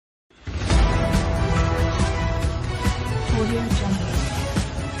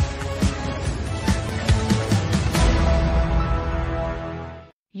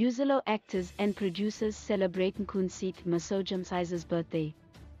Uzalo actors and producers celebrate Nkunzi Masoja Msiza's birthday.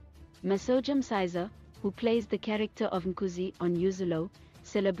 Masoja Msiza, who plays the character of Nkuzi on Uzalo,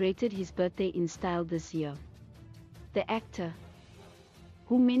 celebrated his birthday in style this year. The actor,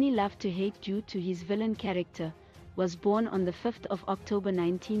 who many love to hate due to his villain character, was born on the 5th of October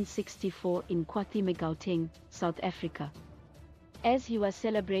 1964 in Kwa-Thema Gauteng, South Africa. As he was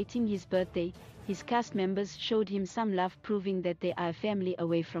celebrating his birthday, his cast members showed him some love, proving that they are a family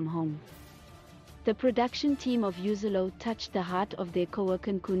away from home. The production team of Uzalo touched the heart of their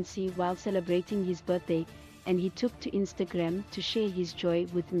co-worker Nkunzi while celebrating his birthday, and he took to Instagram to share his joy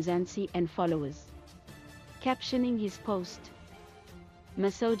with Nkuzi and followers. Captioning his post,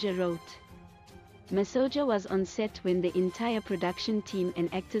 Masoja wrote, "Masoja was on set when the entire production team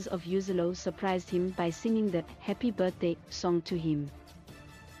and actors of Uzalo surprised him by singing the Happy Birthday song to him.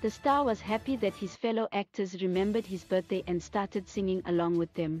 The star was happy that his fellow actors remembered his birthday and started singing along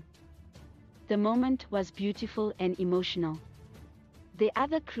with them. The moment was beautiful and emotional. The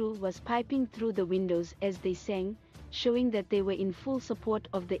other crew was piping through the windows as they sang, showing that they were in full support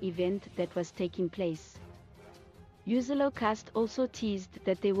of the event that was taking place." Uzalo cast also teased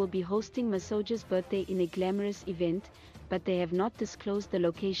that they will be hosting Masoja's birthday in a glamorous event, but they have not disclosed the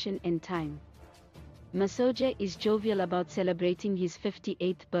location and time. Masoja is jovial about celebrating his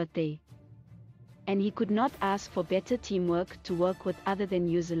 58th birthday, and he could not ask for better teamwork to work with other than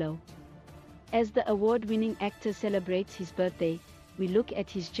Uzalo. As the award-winning actor celebrates his birthday, we look at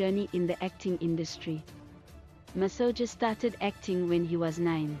his journey in the acting industry. Masoja started acting when he was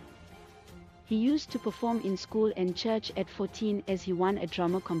 9. He used to perform in school and church at 14 as he won a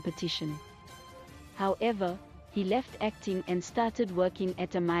drama competition. However, he left acting and started working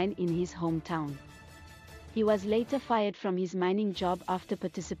at a mine in his hometown. He was later fired from his mining job after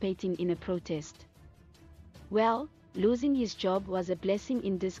participating in a protest. Well, losing his job was a blessing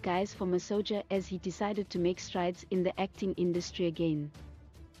in disguise for Masoja, as he decided to make strides in the acting industry again.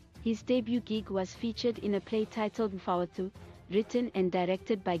 His debut gig was featured in a play titled Mfowethu, written and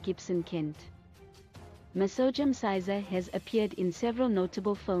directed by Gibson Kent. Masoja Msiza has appeared in several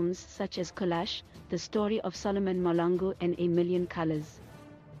notable films such as Kolash, The Story of Solomon Molongo and A Million Colors.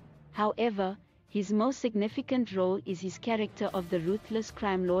 However, his most significant role is his character of the ruthless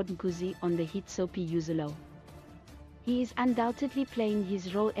crime lord Nkuzi on the hit soapie Uzalo. He is undoubtedly playing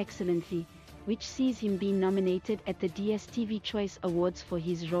his role excellently, which sees him being nominated at the DStv Choice Awards for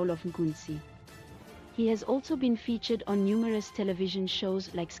his role of Nkunzi. He has also been featured on numerous television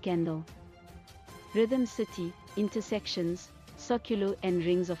shows like Scandal, Rhythm City, Intersections, Circular and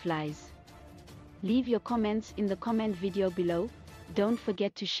Rings of Lies. Leave your comments in the comment video below. Don't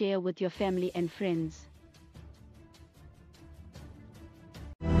forget to share with your family and friends.